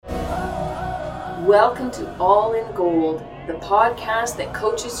Welcome to All in Gold, the podcast that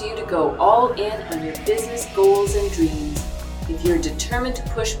coaches you to go all in on your business goals and dreams. If you're determined to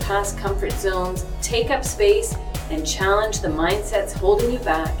push past comfort zones, take up space, and challenge the mindsets holding you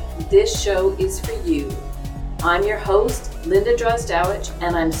back, this show is for you. I'm your host, Lindadrosdowech,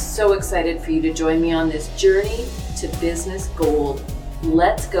 and I'm so excited for you to join me on this journey to business gold.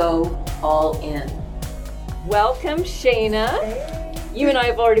 Let's go all in. Welcome, Shana. Hey. You and I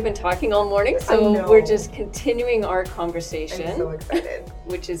have already been talking all morning, so we're just continuing our conversation. I'm so excited.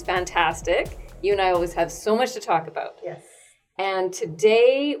 Which is fantastic. You and I always have so much to talk about. Yes. And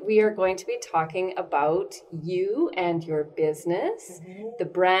today we are going to be talking about you and your business, the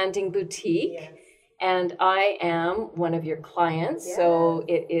Branding Boutique. Yes. And I am one of your clients, Yes. So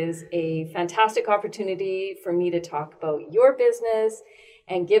it is a fantastic opportunity for me to talk about your business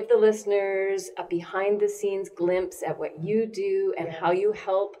and give the listeners a behind-the-scenes glimpse at what you do and how you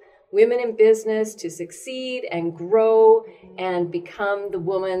help women in business to succeed and grow and become the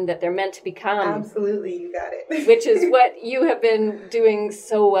woman that they're meant to become. Absolutely, you got it. Which is what you have been doing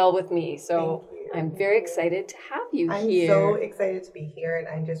so well with me. So I'm very excited to have you here. I'm so excited to be here, and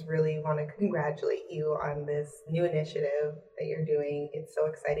I just really want to congratulate you on this new initiative that you're doing. It's so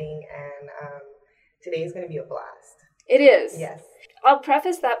exciting, and today is going to be a blast. It is. Yes. I'll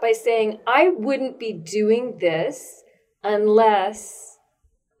preface that by saying I wouldn't be doing this unless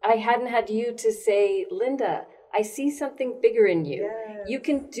I hadn't had you to say, Linda, I see something bigger in you. Yes. You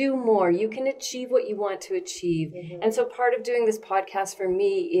can do more. You can achieve what you want to achieve. And so part of doing this podcast for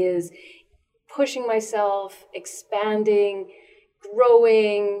me is pushing myself, expanding,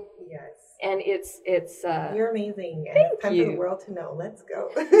 growing. Yes. And it's You're amazing. And it's time for the world to know. Let's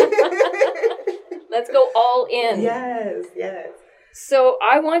go. Let's go all in. Yes, yes. So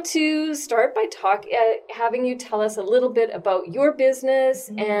I want to start by having you tell us a little bit about your business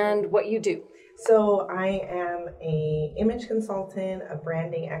and what you do. So I am an image consultant, a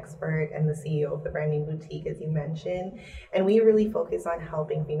branding expert, and the CEO of the Branding Boutique, as you mentioned. And we really focus on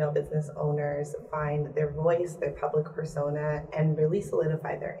helping female business owners find their voice, their public persona, and really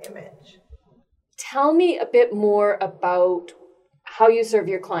solidify their image. Tell me a bit more about how you serve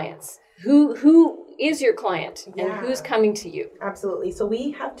your clients. Who is your client and who's coming to you? Absolutely. So we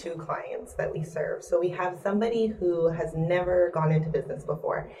have two clients that we serve. So we have somebody who has never gone into business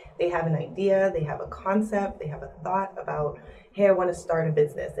before. They have an idea, they have a concept, they have a thought about, hey, I want to start a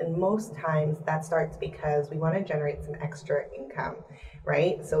business. And most times that starts because we want to generate some extra income,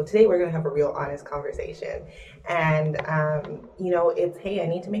 right? So today we're going to have a real honest conversation. And, it's, hey, I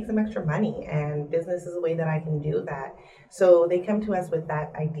need to make some extra money, and business is a way that I can do that. So they come to us with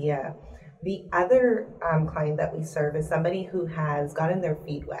that idea. The other client that we serve is somebody who has gotten their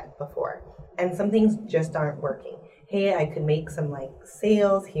feet wet before, and some things just aren't working. Hey, I could make some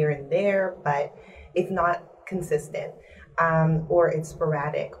sales here and there, but it's not consistent, or it's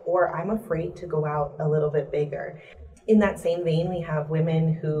sporadic, or I'm afraid to go out a little bit bigger. In that same vein, we have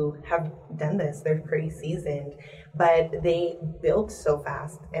women who have done this. They're pretty seasoned, but they built so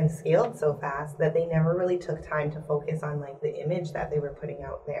fast and scaled so fast that they never really took time to focus on the image that they were putting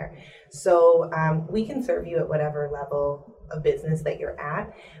out there. So we can serve you at whatever level of business that you're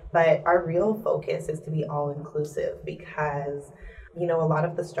at, but our real focus is to be all inclusive, because a lot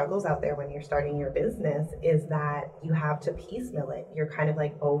of the struggles out there when you're starting your business is that you have to piecemeal it. You're kind of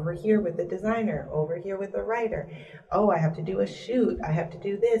over here with the designer, over here with the writer. Oh, I have to do a shoot. I have to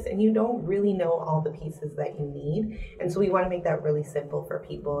do this. And you don't really know all the pieces that you need. And so we want to make that really simple for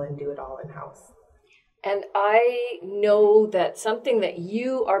people and do it all in-house. And I know that something that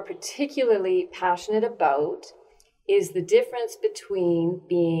you are particularly passionate about is the difference between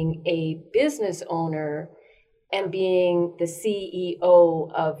being a business owner and being the CEO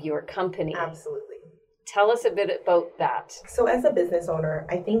of your company. Absolutely. Tell us a bit about that. So as a business owner,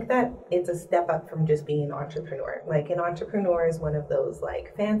 I think that it's a step up from just being an entrepreneur. An entrepreneur is one of those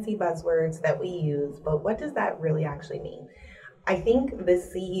fancy buzzwords that we use, but what does that really actually mean? I think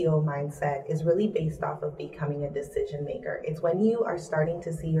this CEO mindset is really based off of becoming a decision maker. It's when you are starting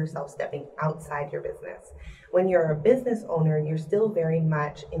to see yourself stepping outside your business. When you're a business owner, you're still very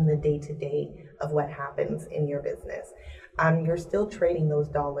much in the day-to-day of what happens in your business. You're still trading those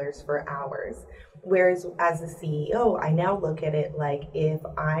dollars for hours. Whereas as a CEO, I now look at it if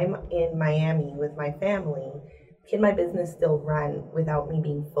I'm in Miami with my family, can my business still run without me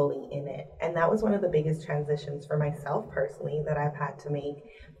being fully in it? And that was one of the biggest transitions for myself personally that I've had to make,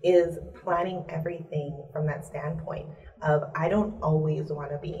 is planning everything from that standpoint of I don't always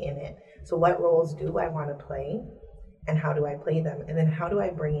want to be in it. So what roles do I want to play? and how do I play them? And then how do I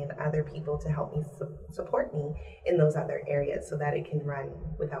bring in other people to help me support me in those other areas so that it can run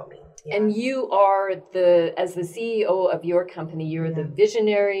without me? Yeah. And you are as the CEO of your company, you're the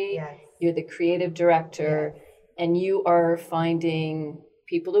visionary, you're the creative director, and you are finding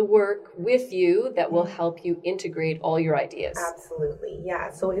people to work with you that will help you integrate all your ideas. Absolutely. Yeah.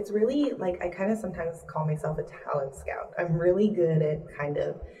 So it's really like, I kind of sometimes call myself a talent scout. I'm really good at kind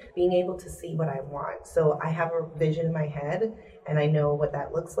of being able to see what I want. So I have a vision in my head and I know what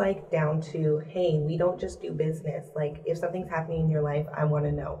that looks like, down to, hey, we don't just do business. Like if something's happening in your life, I want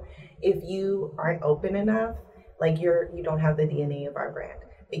to know. If you aren't open enough, like you don't have the DNA of our brand.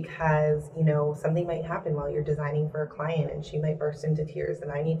 Because, something might happen while you're designing for a client and she might burst into tears,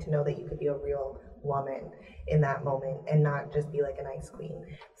 and I need to know that you could be a real woman in that moment and not just be like an ice queen.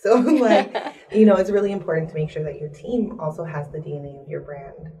 So it's really important to make sure that your team also has the DNA of your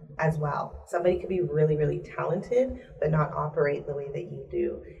brand as well. Somebody could be really, really talented, but not operate the way that you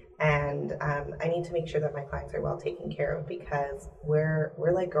do. And I need to make sure that my clients are well taken care of, because we're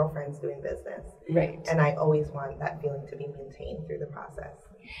like girlfriends doing business. Right. And I always want that feeling to be maintained through the process.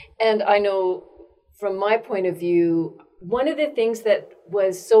 And I know from my point of view, one of the things that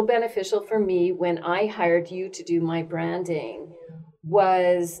was so beneficial for me when I hired you to do my branding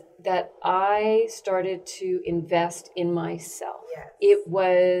was that I started to invest in myself. Yes. It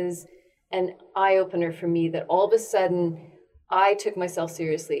was an eye-opener for me that all of a sudden I took myself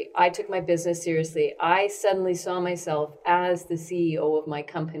seriously. I took my business seriously. I suddenly saw myself as the CEO of my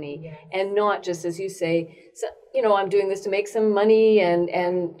company, and not just, as you say, I'm doing this to make some money, and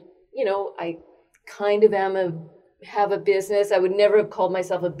I kind of have a business. I would never have called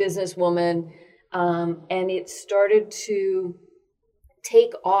myself a businesswoman, and it started to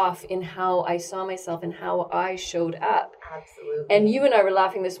take off in how I saw myself and how I showed up. Absolutely. And you and I were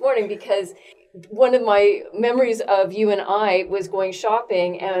laughing this morning because one of my memories of you and I was going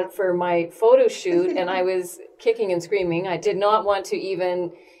shopping and for my photo shoot, and I was kicking and screaming. I did not want to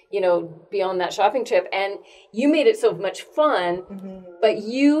even, be on that shopping trip. And you made it so much fun, but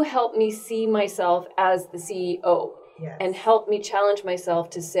you helped me see myself as the CEO and helped me challenge myself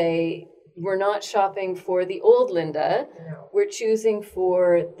to say, we're not shopping for the old Linda. No. We're choosing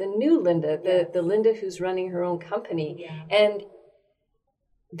for the new Linda, the Linda who's running her own company. Yeah. And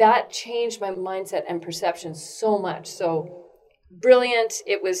that changed my mindset and perception so much. So brilliant.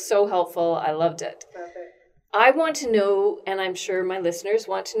 It was so helpful. I loved it. Perfect. I want to know, and I'm sure my listeners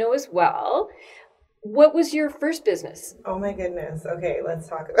want to know as well, what was your first business? Oh my goodness. Okay, let's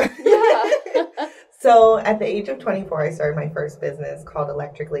talk about it. Yeah. So at the age of 24, I started my first business called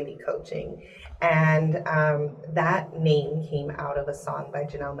Electric Lady Coaching. And that name came out of a song by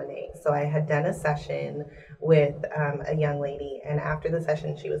Janelle Monáe. So I had done a session with a young lady. And after the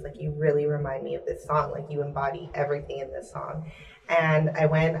session, she was like, you really remind me of this song. Like, you embody everything in this song. And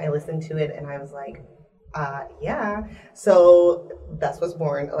I listened to it, and I was like, yeah. So thus was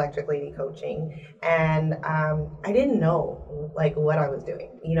born Electric Lady Coaching. And I didn't know like what I was doing.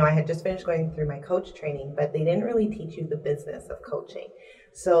 I had just finished going through my coach training, but they didn't really teach you the business of coaching.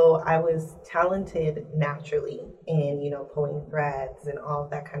 So I was talented naturally in, pulling threads and all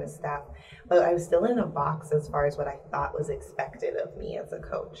of that kind of stuff. But I was still in a box as far as what I thought was expected of me as a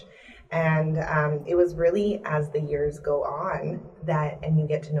coach. And it was really as the years go on and you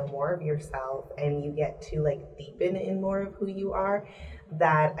get to know more of yourself and you get to like deepen in more of who you are,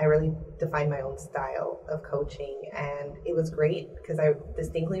 that I really defined my own style of coaching. And it was great because I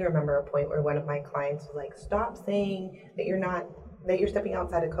distinctly remember a point where one of my clients was like, stop saying that you're stepping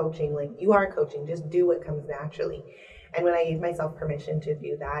outside of coaching. Like, you are coaching, just do what comes naturally. And when I gave myself permission to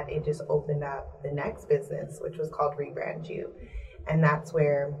do that, it just opened up the next business, which was called Rebrand You. And that's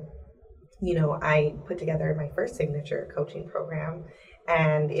where I put together my first signature coaching program,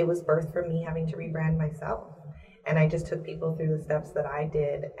 and it was birthed from me having to rebrand myself. And I just took people through the steps that I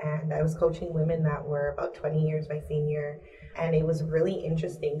did, and I was coaching women that were about 20 years my senior, and it was really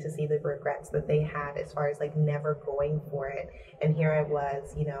interesting to see the regrets that they had as far as like never going for it. And here I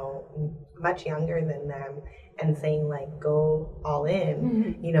was, much younger than them, and saying like, go all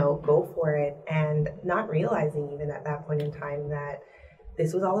in, go for it, and not realizing even at that point in time that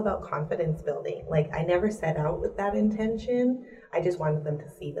this was all about confidence building. Like, I never set out with that intention. I just wanted them to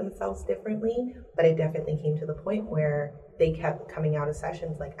see themselves differently. But it definitely came to the point where they kept coming out of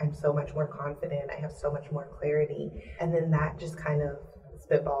sessions like, I'm so much more confident. I have so much more clarity. And then that just kind of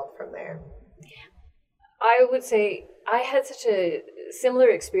spitballed from there. I would say I had such a similar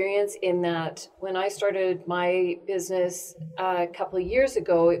experience in that when I started my business a couple of years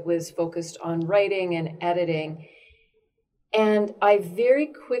ago, it was focused on writing and editing. And I very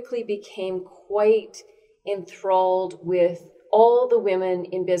quickly became quite enthralled with all the women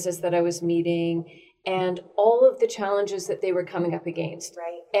in business that I was meeting and all of the challenges that they were coming up against.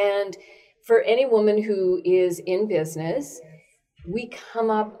 Right. And for any woman who is in business, we come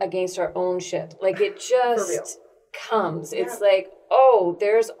up against our own shit. Like it just comes. Yeah. It's like, oh,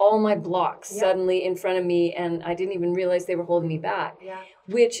 there's all my blocks suddenly in front of me, and I didn't even realize they were holding me back. Yeah.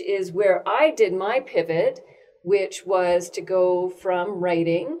 Which is where I did my pivot, which was to go from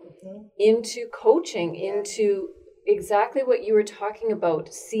writing into coaching, into exactly what you were talking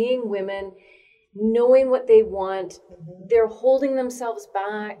about, seeing women, knowing what they want. They're holding themselves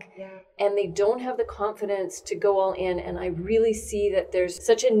back and they don't have the confidence to go all in. And I really see that there's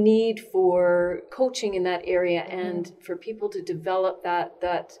such a need for coaching in that area and for people to develop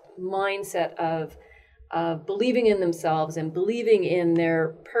that mindset of believing in themselves and believing in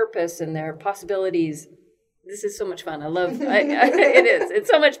their purpose and their possibilities. This is so much fun. I love it is. It's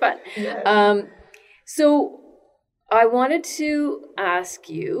so much fun. Yeah. So I wanted to ask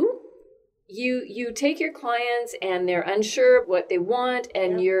you, you take your clients and they're unsure of what they want,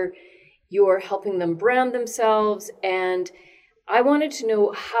 and you're helping them brand themselves. And I wanted to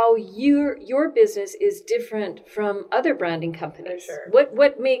know how your business is different from other branding companies. For sure.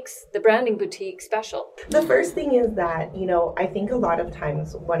 What makes the branding boutique special? The first thing is that, I think a lot of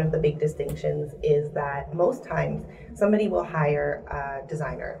times one of the big distinctions is that most times somebody will hire a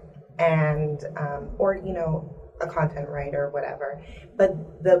designer and or a content writer, whatever,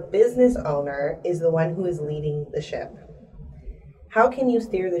 but the business owner is the one who is leading the ship. How can you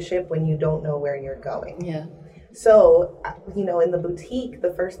steer the ship when you don't know where you're going? Yeah. So, in the boutique,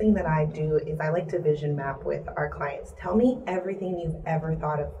 the first thing that I do is I like to vision map with our clients. Tell me everything you've ever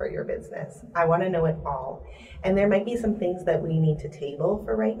thought of for your business. I want to know it all. And there might be some things that we need to table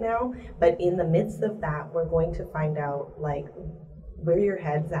for right now, but in the midst of that, we're going to find out where your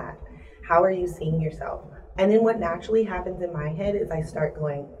head's at. How are you seeing yourself? And then what naturally happens in my head is I start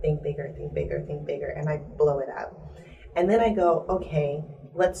going, think bigger, think bigger, think bigger, and I blow it up. And then I go, okay,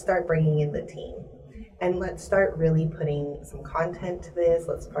 let's start bringing in the team. And let's start really putting some content to this.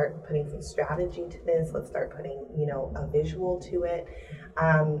 Let's start putting some strategy to this. Let's start putting, a visual to it.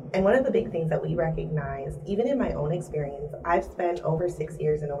 And one of the big things that we recognize, even in my own experience, I've spent over 6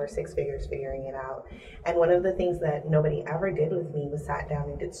 years and over 6 figures figuring it out. And one of the things that nobody ever did with me was sat down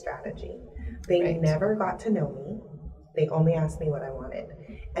and did strategy. They never got to know me. They only asked me what I wanted.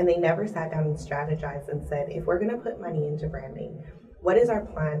 And they never sat down and strategized and said, if we're going to put money into branding, what is our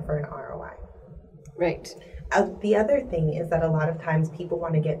plan for an ROI? Right. The other thing is that a lot of times people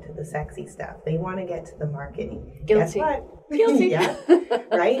want to get to the sexy stuff. They want to get to the marketing. Guilty. Guess what? Guilty. Yeah.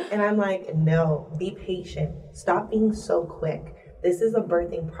 Right? And I'm like, no, be patient. Stop being so quick. This is a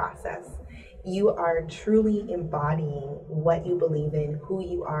birthing process. You are truly embodying what you believe in, who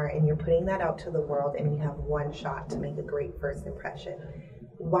you are, and you're putting that out to the world, and you have one shot to make a great first impression.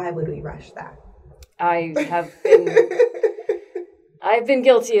 Why would we rush that? I've been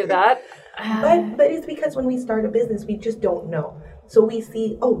guilty of that. But it's because when we start a business, we just don't know. So we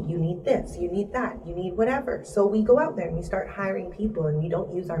see, oh, you need this, you need that, you need whatever. So we go out there and we start hiring people, and we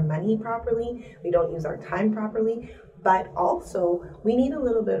don't use our money properly. We don't use our time properly. But also, we need a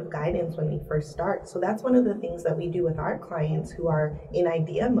little bit of guidance when we first start. So that's one of the things that we do with our clients who are in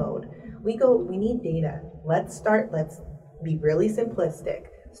idea mode. We need data. Let's be really simplistic.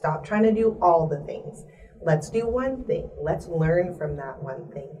 Stop trying to do all the things. Let's do one thing. Let's learn from that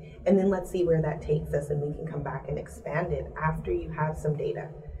one thing. And then let's see where that takes us, and we can come back and expand it after you have some data.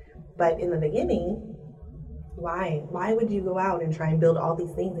 But in the beginning, why? Why would you go out and try and build all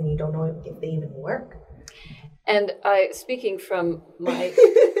these things and you don't know if they even work? And speaking from my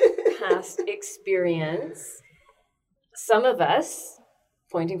past experience, some of us,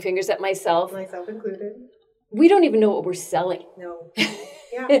 pointing fingers at myself included, we don't even know what we're selling. No.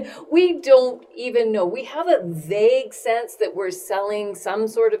 Yeah. We don't even know. We have a vague sense that we're selling some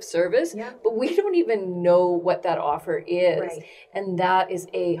sort of service, but we don't even know what that offer is. Right. And that is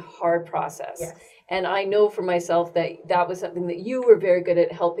a hard process. Yes. And I know for myself that was something that you were very good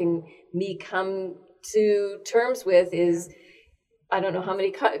at helping me come to terms with is, I don't know how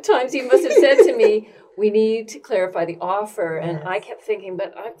many times you must have said to me, we need to clarify the offer. And I kept thinking,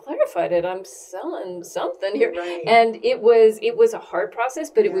 but I've clarified it. I'm selling something here. Right. And it was a hard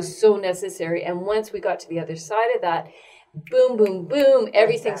process, but it was so necessary. And once we got to the other side of that, boom, boom, boom,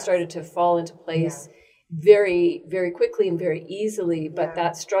 everything started to fall into place very, very quickly and very easily. But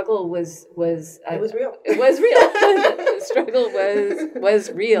that struggle was it was real. It was real. The struggle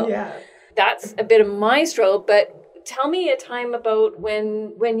was real. Yeah. That's a bit of my struggle, but tell me a time about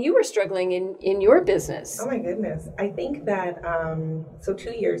when you were struggling in your business. Oh my goodness. I think that, so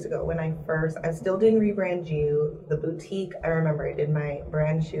 2 years ago when I was still doing Rebrand You, the boutique, I remember I did my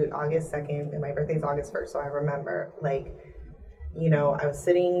brand shoot August 2nd and my birthday's August 1st. So I remember I was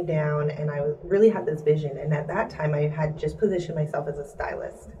sitting down and really had this vision. And at that time I had just positioned myself as a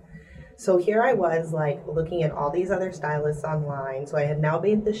stylist. So here I was looking at all these other stylists online. So I had now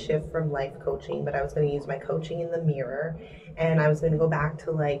made the shift from life coaching, but I was going to use my coaching in the mirror, and I was going to go back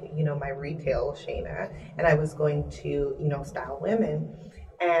to my retail Shana, and I was going to, style women.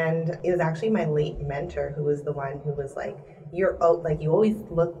 And it was actually my late mentor who was the one who was like, you always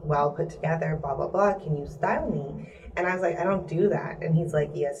look well put together, blah, blah, blah. Can you style me? And I was like, I don't do that. And he's like,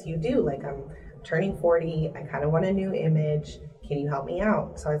 yes, you do. I'm turning 40. I kind of want a new image. Can you help me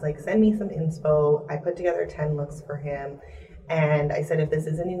out? So I was like, send me some inspo. I put together 10 looks for him. And I said, if this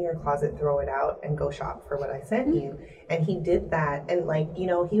isn't in your closet, throw it out and go shop for what I sent you. And he did that. And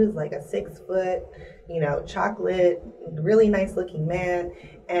he was like a 6 foot, chocolate, really nice looking man.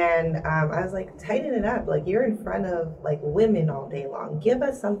 And I was like, tighten it up. You're in front of women all day long. Give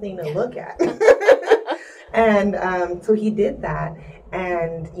us something to look at. And so he did that.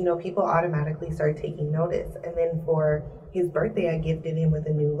 And, people automatically started taking notice. And then for his birthday, I gifted him with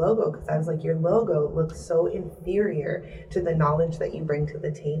a new logo because I was like, your logo looks so inferior to the knowledge that you bring to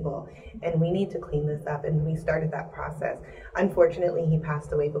the table. And we need to clean this up. And we started that process. Unfortunately, he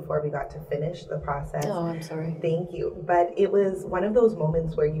passed away before we got to finish the process. Oh, I'm sorry. Thank you. But it was one of those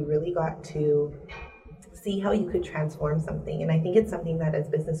moments where you really got to see how you could transform something. And I think it's something that as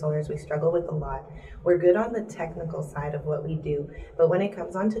business owners, we struggle with a lot. We're good on the technical side of what we do, but when it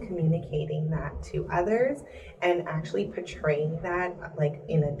comes on to communicating that to others and actually portraying that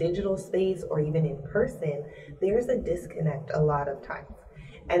in a digital space or even in person, there's a disconnect a lot of times.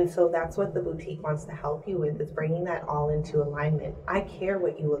 And so that's what the boutique wants to help you with, is bringing that all into alignment. I care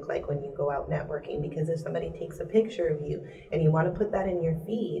what you look like when you go out networking, because if somebody takes a picture of you and you want to put that in your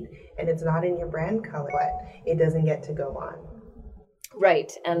feed and it's not in your brand color, it doesn't get to go on.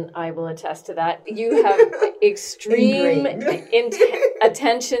 Right, and I will attest to that. You have extreme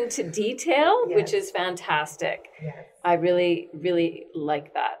attention to detail, yes, which is fantastic. Yes. I really, really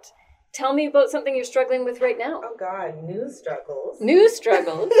like that. Tell me about something you're struggling with right now. Oh God, new struggles. New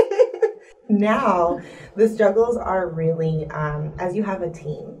struggles. Now, the struggles are really as you have a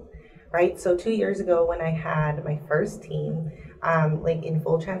team, right? So 2 years ago when I had my first team, in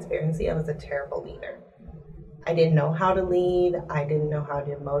full transparency, I was a terrible leader. I didn't know how to lead. I didn't know how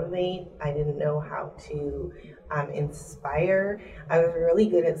to motivate. I didn't know how to inspire. I was really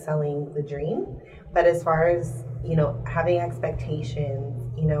good at selling the dream. But as far as, having expectations,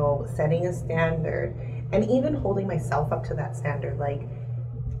 setting a standard, and even holding myself up to that standard,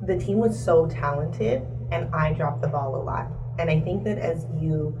 the team was so talented and I dropped the ball a lot. And I think that as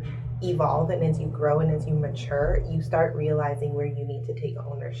you evolve and as you grow and as you mature, you start realizing where you need to take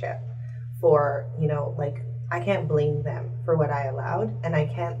ownership for, I can't blame them for what I allowed, and I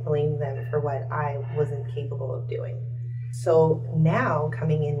can't blame them for what I wasn't capable of doing. So now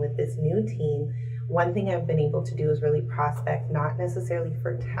coming in with this new team, one thing I've been able to do is really prospect, not necessarily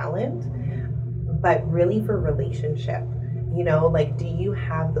for talent, but really for relationship. Do you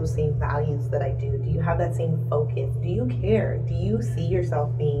have those same values that I do? Do you have that same focus? Do you care? Do you see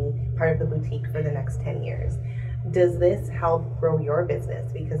yourself being part of the boutique for the next 10 years? Does this help grow your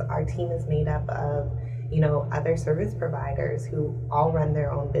business? Because our team is made up of other service providers who all run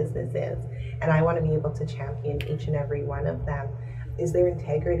their own businesses. And I want to be able to champion each and every one of them. Is there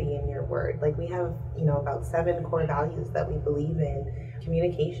integrity in your word? We have, about 7 core values that we believe in.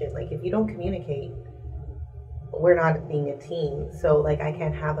 Communication. If you don't communicate, we're not being a team. So I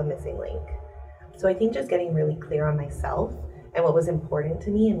can't have a missing link. So I think just getting really clear on myself and what was important to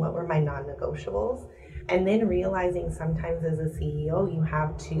me and what were my non-negotiables. And then realizing sometimes as a CEO, you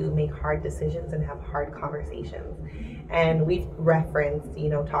have to make hard decisions and have hard conversations. And we've referenced,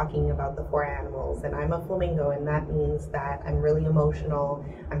 talking about the 4 animals. And I'm a flamingo, and that means that I'm really emotional,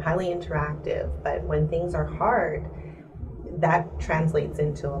 I'm highly interactive. But when things are hard, that translates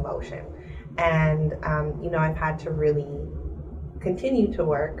into emotion. And, I've had to really continue to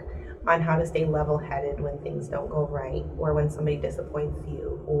work on how to stay level-headed when things don't go right, or when somebody disappoints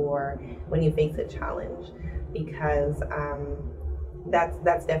you, or when you face a challenge, because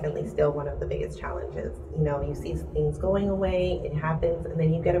that's definitely still one of the biggest challenges. You see things going away, it happens, and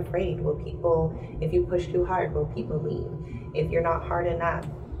then you get afraid. If you push too hard, will people leave? If you're not hard enough,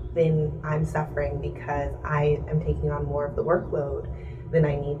 then I'm suffering because I am taking on more of the workload than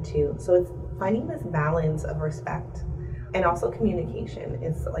I need to. So it's finding this balance of respect. And also communication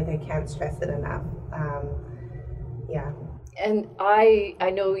is I can't stress it enough. Yeah. And I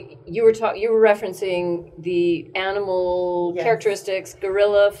know you were referencing the animal characteristics: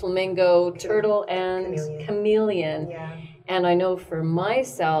 gorilla, flamingo, turtle, and chameleon. Yeah. And I know for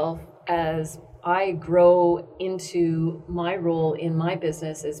myself, as I grow into my role in my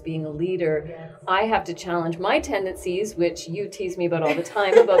business as being a leader, I have to challenge my tendencies, which you tease me about all the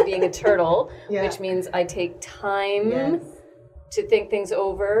time about being a turtle, which means I take time to think things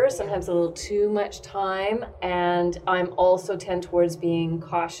over, sometimes a little too much time. And I'm also tend towards being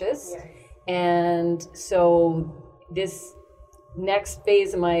cautious. And so this next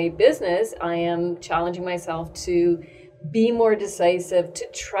phase of my business, I am challenging myself to be more decisive, to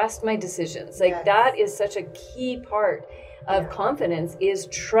trust my decisions. Like that is such a key part of confidence, is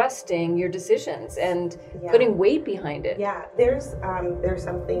trusting your decisions and putting weight behind it. Yeah, there's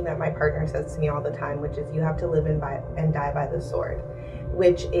something that my partner says to me all the time, which is you have to live and die by the sword,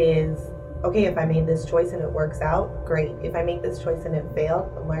 which is, okay, if I made this choice and it works out, great. If I make this choice and it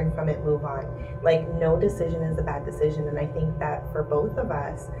failed, learn from it, move on. Like, no decision is a bad decision. And I think that for both of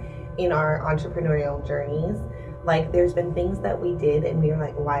us in our entrepreneurial journeys, like, there's been things that we did and we were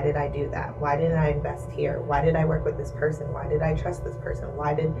like, why did I do that? Why didn't I invest here? Why did I work with this person? Why did I trust this person?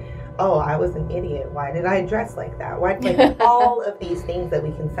 I was an idiot. Why did I dress like that? All of these things that we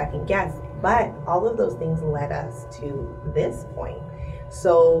can second guess. But all of those things led us to this point.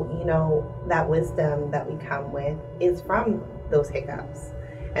 So, that wisdom that we come with is from those hiccups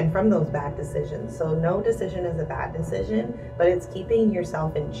and from those bad decisions. So no decision is a bad decision, but it's keeping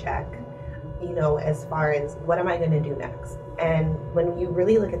yourself in check, as far as what am I going to do next? And when you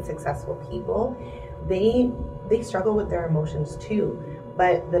really look at successful people, they struggle with their emotions too.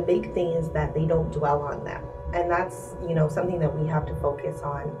 But the big thing is that they don't dwell on them. And that's, something that we have to focus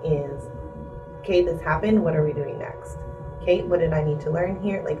on is, okay, this happened. What are we doing next? Okay, what did I need to learn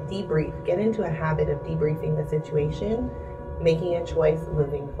here? Like, debrief. Get into a habit of debriefing the situation, making a choice,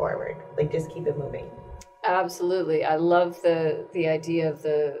 moving forward. Like, just keep it moving. Absolutely. I love the idea of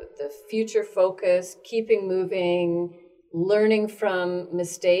the future focus, keeping moving, learning from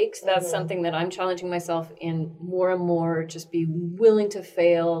mistakes. That's something that I'm challenging myself in more and more. Just be willing to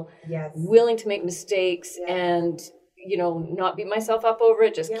fail, willing to make mistakes, and, not beat myself up over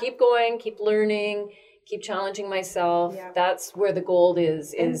it. Just keep going, keep learning, keep challenging myself. That's where the gold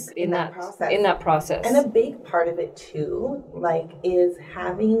is in that process. And a big part of it too, is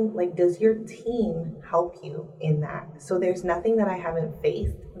having, does your team help you in that? So there's nothing that I haven't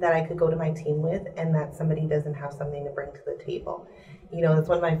faced that I could go to my team with and that somebody doesn't have something to bring to the table. That's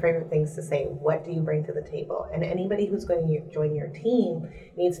one of my favorite things to say. What do you bring to the table? And anybody who's going to join your team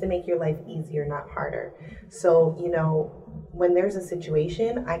needs to make your life easier, not harder. So, when there's a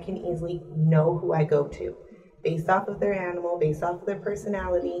situation, I can easily know who I go to based off of their animal, based off of their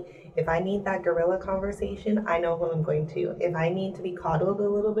personality. If I need that gorilla conversation, I know who I'm going to. If I need to be coddled a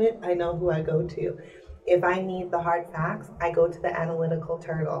little bit, I know who I go to. If I need the hard facts, I go to the analytical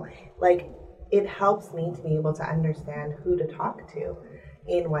turtle. It helps me to be able to understand who to talk to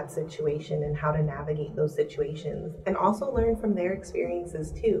in what situation and how to navigate those situations, and also learn from their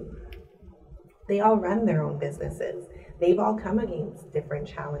experiences too. They all run their own businesses. They've all come against different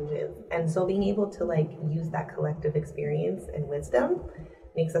challenges. And so being able to use that collective experience and wisdom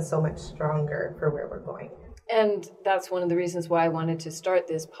makes us so much stronger for where we're going. And that's one of the reasons why I wanted to start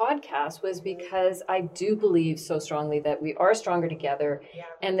this podcast, was because I do believe so strongly that we are stronger together,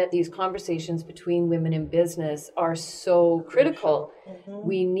 and that these conversations between women in business are so critical.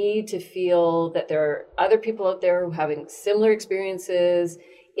 We need to feel that there are other people out there who are having similar experiences.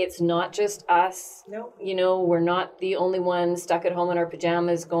 It's not just us. Nope. We're not the only ones stuck at home in our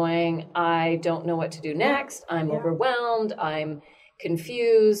pajamas going, I don't know what to do next. I'm overwhelmed. I'm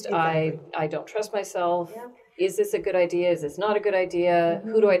confused. Exactly. I don't trust myself. Is this a good idea? Is this not a good idea?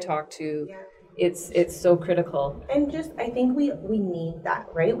 Who do I talk to? It's so critical. And just, I think we need that,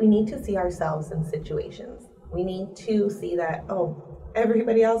 right? We need to see ourselves in situations. We need to see that,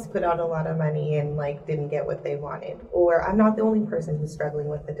 everybody else put out a lot of money and didn't get what they wanted. Or I'm not the only person who's struggling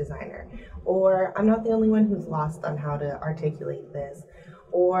with the designer. Or I'm not the only one who's lost on how to articulate this.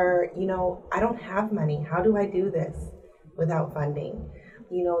 Or, I don't have money. How do I do this without funding?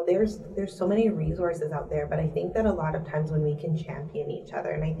 There's so many resources out there, but I think that a lot of times when we can champion each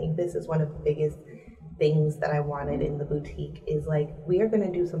other, and I think this is one of the biggest things that I wanted in the boutique, is we are going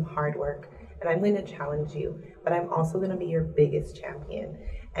to do some hard work, and I'm going to challenge you, but I'm also going to be your biggest champion,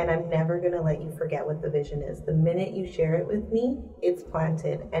 and I'm never going to let you forget what the vision is. The minute you share it with me, it's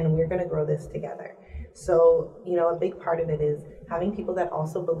planted, and we're going to grow this together. So, a big part of it is having people that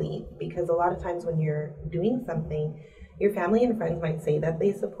also believe, because a lot of times when you're doing something, your family and friends might say that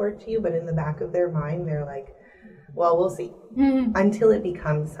they support you, but in the back of their mind, they're like, Well, we'll see. Until it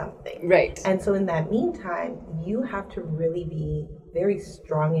becomes something. Right. And so in that meantime, you have to really be very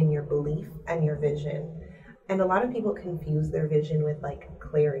strong in your belief and your vision. And a lot of people confuse their vision with like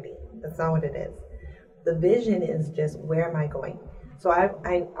clarity. That's not what it is. The vision is just, where am I going? So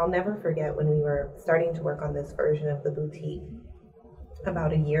I'll never forget when we were starting to work on this version of the boutique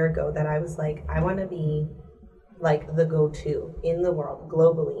about a year ago, that I was like, I want to be like the go-to in the world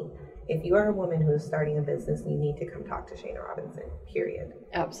globally. If you are a woman who is starting a business, you need to come talk to Shana Robinson, period.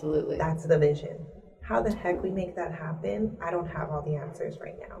 Absolutely. That's the vision. How the heck we make that happen, I don't have all the answers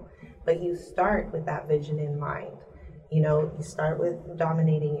right now. But you start with that vision in mind. You know, you start with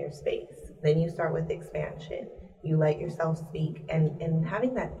dominating your space. Then you start with expansion. You let yourself speak and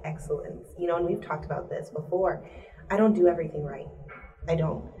having that excellence. You know, and we've talked about this before. I don't do everything right. I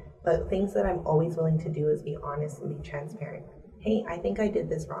don't. But things that I'm always willing to do is be honest and be transparent. Hey, I think I did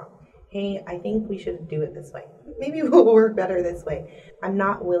this wrong. Hey, I think we should do it this way. Maybe we'll work better this way. I'm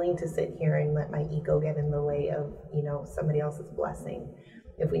not willing to sit here and let my ego get in the way of, you know, somebody else's blessing.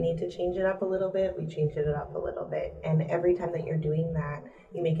 If we need to change it up a little bit, we change it up a little bit. And every time that you're doing that,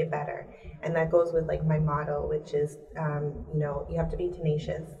 you make it better. And that goes with like my motto, which is, you know, you have to be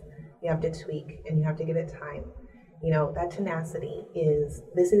tenacious, you have to tweak, and you have to give it time. You know, that tenacity is,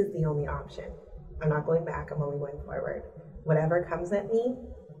 this is the only option. I'm not going back, I'm only going forward. Whatever comes at me,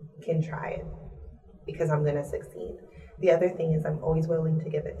 can try it, because I'm going to succeed. The other thing is, I'm always willing to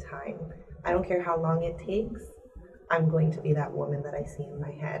give it time. I don't care how long it takes. I'm going to be that woman that I see in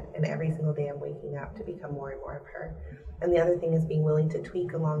my head, and every single day I'm waking up to become more and more of her. And the other thing is being willing to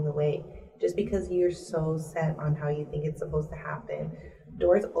tweak along the way. Just because you're so set on how you think it's supposed to happen,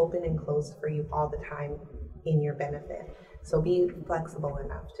 doors open and close for you all the time in your benefit. So be flexible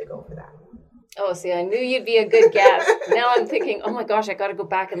enough to go for that. Oh, see, I knew you'd be a good guest. Now I'm thinking, oh my gosh, I got to go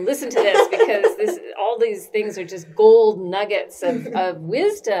back and listen to this, because all these things are just gold nuggets of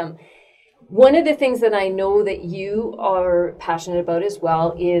wisdom. One of the things that I know that you are passionate about as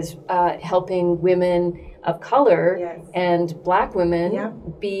well is helping women of color, yes, and Black women, yeah,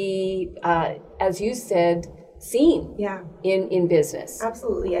 be, as you said, seen, yeah, in business.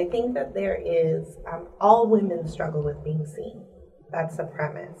 Absolutely. I think that there is, all women struggle with being seen. That's the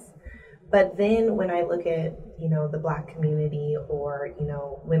premise. But then when I look at, you know, the Black community or, you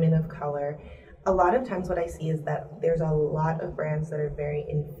know, women of color, a lot of times what I see is that there's a lot of brands that are very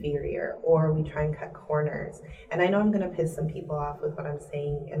inferior, or we try and cut corners. And I know I'm going to piss some people off with what I'm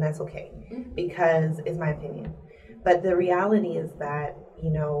saying, and that's okay, because it's my opinion. But the reality is that,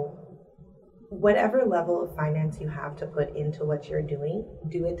 you know, whatever level of finance you have to put into what you're doing,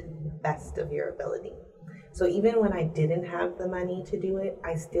 do it to the best of your ability. So even when I didn't have the money to do it,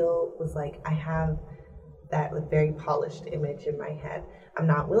 I still was like, I have that very polished image in my head. I'm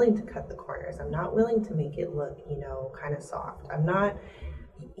not willing to cut the corners. I'm not willing to make it look, you know, kind of soft. I'm not,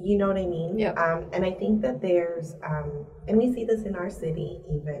 you know what I mean? Yeah. And I think that there's, and we see this in our city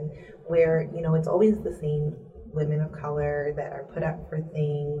even, where, you know, it's always the same women of color that are put up for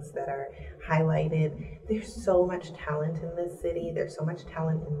things, that are highlighted. There's so much talent in this city. There's so much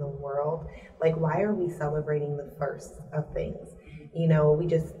talent in the world. Like, why are we celebrating the first of things? You know, we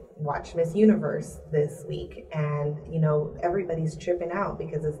just watched Miss Universe this week, and, you know, everybody's tripping out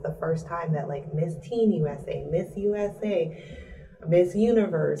because it's the first time that, like, Miss Teen USA, Miss USA, Miss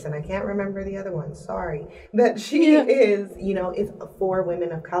Universe, and I can't remember the other one, sorry, that she is, you know, it's for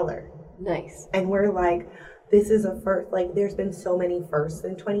women of color. Nice. And we're like, this is a first. Like, there's been so many firsts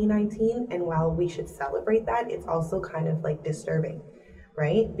in 2019, and while we should celebrate that, it's also kind of like disturbing,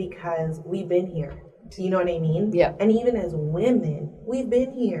 right? Because we've been here. You know what I mean? Yeah. And even as women, we've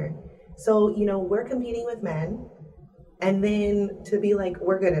been here. So, you know, we're competing with men, and then to be like,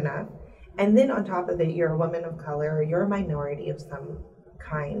 we're good enough. And then on top of it, you're a woman of color, or you're a minority of some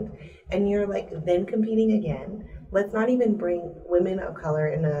kind, and you're like then competing again. Let's not even bring women of color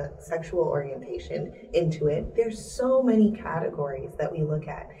in a sexual orientation into it. There's so many categories that we look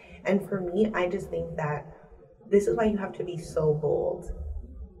at. And for me, I just think that this is why you have to be so bold.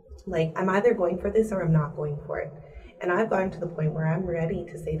 Like, I'm either going for this or I'm not going for it. And I've gotten to the point where I'm ready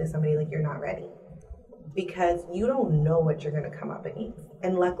to say to somebody, like, you're not ready. Because you don't know what you're going to come up against.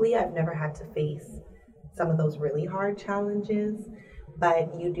 And luckily, I've never had to face some of those really hard challenges.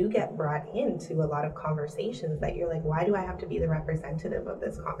 But you do get brought into a lot of conversations that you're like, why do I have to be the representative of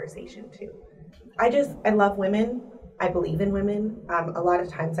this conversation too? I love women. I believe in women. A lot of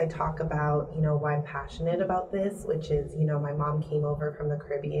times I talk about, you know, why I'm passionate about this, which is, you know, my mom came over from the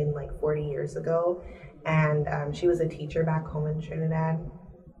Caribbean like 40 years ago, and she was a teacher back home in Trinidad.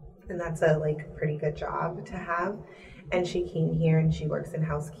 And that's a like pretty good job to have. And she came here and she works in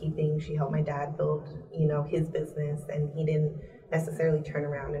housekeeping. She helped my dad build, his business, and he didn't necessarily turn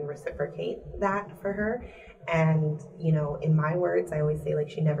around and reciprocate that for her. And, in my words, I always say, like,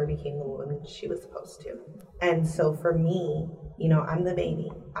 she never became the woman she was supposed to. And so for me, I'm the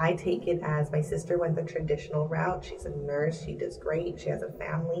baby. I take it as my sister went the traditional route. She's a nurse. She does great. She has a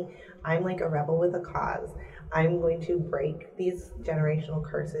family. I'm like a rebel with a cause. I'm going to break these generational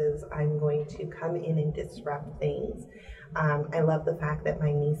curses. I'm going to come in and disrupt things. I love the fact that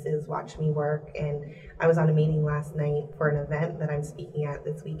my nieces watch me work. And I was on a meeting last night for an event that I'm speaking at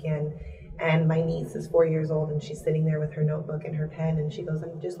this weekend. And my niece is 4 years old, and she's sitting there with her notebook and her pen, and she goes, I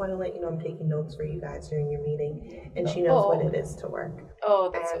just want to let you know I'm taking notes for you guys during your meeting. And she knows what it is to work. Oh,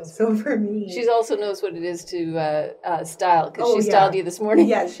 that's and so for me. She also knows what it is to style, because she styled you this morning.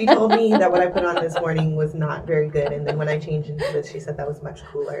 Yeah, she told me that what I put on this morning was not very good. And then when I changed into this, she said that was much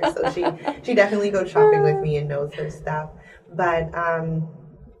cooler. So she definitely goes shopping with me and knows her stuff. But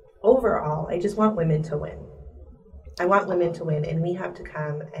overall, I just want women to win. I want women to win, and we have to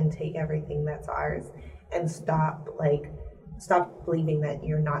come and take everything that's ours and stop believing that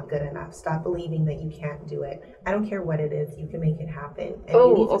you're not good enough. Stop believing that you can't do it. I don't care what it is, you can make it happen. And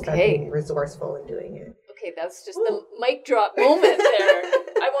you need to start being resourceful in doing it. Okay, that's just the mic drop moment there.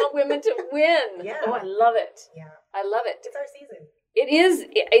 I want women to win. Yeah. Oh, I love it. Yeah. I love it. It's our season. It is.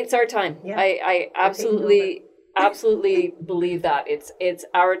 It's our time. Yeah. I absolutely believe that. It's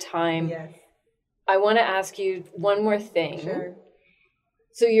our time. Yes. I want to ask you one more thing. Sure.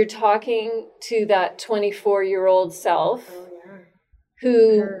 So you're talking to that 24-year-old self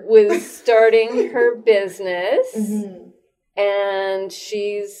who was starting her business, and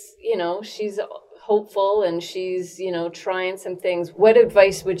she's hopeful, and she's, trying some things. What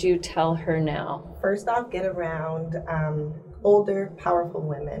advice would you tell her now? First off, get around older, powerful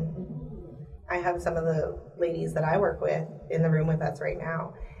women. I have some of the ladies that I work with in the room with us right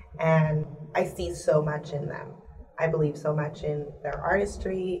now, and I see so much in them. I believe so much in their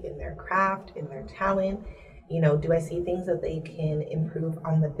artistry, in their craft, in their talent. Do I see things that they can improve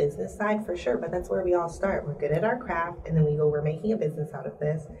on the business side? For sure, but that's where we all start. We're good at our craft, and then we're making a business out of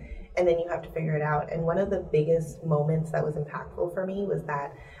this, and then you have to figure it out. And one of the biggest moments that was impactful for me was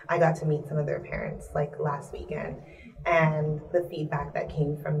that I got to meet some of their parents, like, last weekend, and the feedback that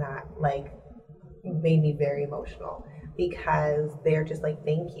came from that, like, made me very emotional, because they're just like,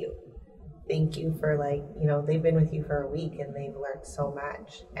 thank you for, like, they've been with you for a week and they've learned so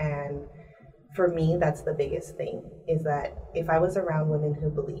much. And for me, that's the biggest thing, is that if I was around women who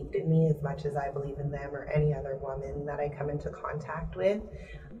believed in me as much as I believe in them, or any other woman that I come into contact with,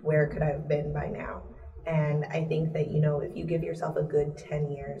 where could I have been by now? And I think that, if you give yourself a good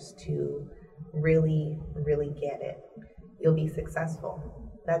 10 years to really, really get it, you'll be successful.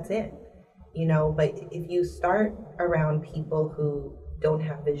 That's it. But if you start around people who don't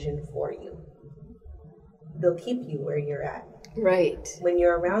have vision for you, they'll keep you where you're at. Right. When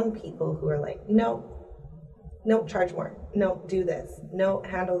you're around people who are like, no, charge more. No, do this. No,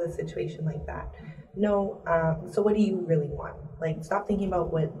 handle this situation like that. No, so what do you really want? Like, stop thinking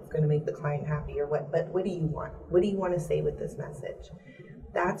about what's going to make the client happy but what do you want? What do you want to say with this message?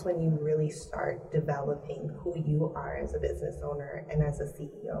 That's when you really start developing who you are as a business owner and as a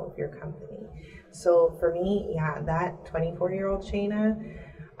CEO of your company. So for me, that 24-year-old Shana,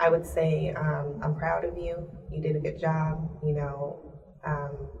 I would say I'm proud of you. You did a good job.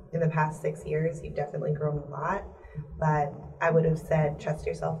 In the past 6 years, you've definitely grown a lot. But I would have said, trust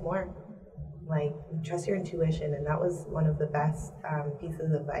yourself more. Like, trust your intuition. And that was one of the best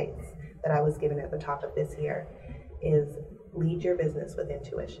pieces of advice that I was given at the top of this year, is lead your business with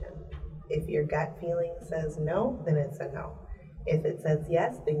intuition. If your gut feeling says no, then it's a no. If it says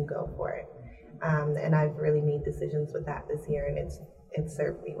yes, then go for it. And I've really made decisions with that this year, and it's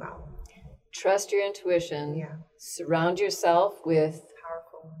served me well. Trust your intuition. Yeah. Surround yourself with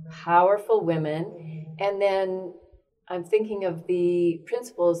powerful women. Mm-hmm. And then I'm thinking of the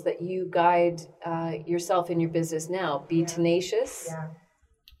principles that you guide yourself in your business now. Be tenacious. Yeah.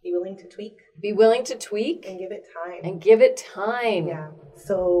 Be willing to tweak. Be willing to tweak. And give it time. And give it time. Yeah.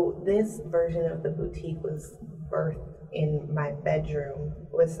 So this version of the boutique was birthed in my bedroom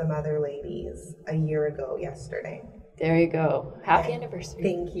with some other ladies a year ago yesterday. There you go. Happy anniversary.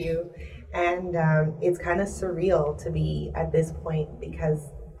 Thank you. And it's kind of surreal to be at this point, because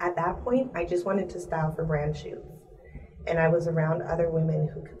at that point, I just wanted to style for brand shoes. And I was around other women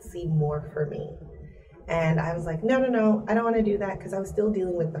who could see more for me. And I was like, no, I don't want to do that, because I was still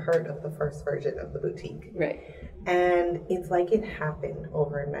dealing with the hurt of the first version of the boutique. Right. And it's like it happened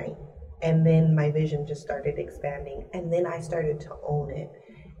overnight. And then my vision just started expanding. And then I started to own it.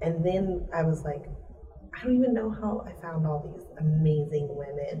 And then I was like, I don't even know how I found all these amazing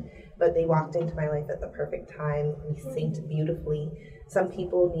women, but they walked into my life at the perfect time. We synced beautifully. Some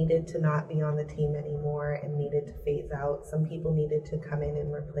people needed to not be on the team anymore and needed to phase out. Some people needed to come in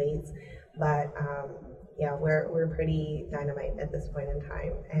and replace. But yeah, we're pretty dynamite at this point in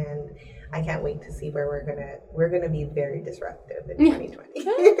time, and I can't wait to see where we're gonna be very disruptive in 2020.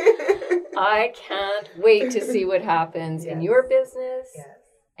 I can't wait to see what happens in your business. Yes.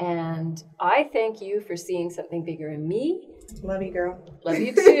 And I thank you for seeing something bigger in me. Love you, girl. Love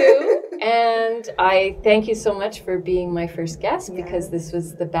you too. And I thank you so much for being my first guest, because this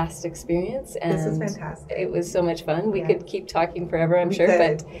was the best experience. And this was fantastic. It was so much fun. We could keep talking forever, I'm sure.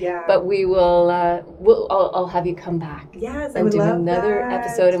 Could. But we will. I'll have you come back. Yes, and do another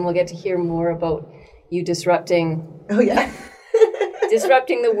episode, and we'll get to hear more about you disrupting. Oh yeah.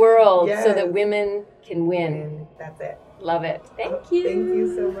 Disrupting the world so that women can win. That's it. Love it. Thank you. Thank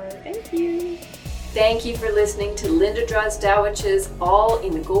you so much. Thank you. Thank you for listening to Lindadrosdowech's All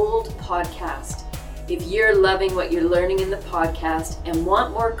in Gold podcast. If you're loving what you're learning in the podcast and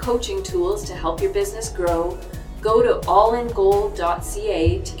want more coaching tools to help your business grow, go to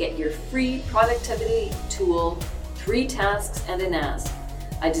allingold.ca to get your free productivity tool, 3 tasks and an ask.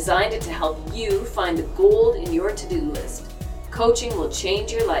 I designed it to help you find the gold in your to-do list. Coaching will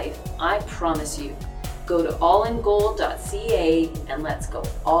change your life, I promise you. Go to allingold.ca and let's go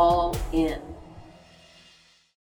all in.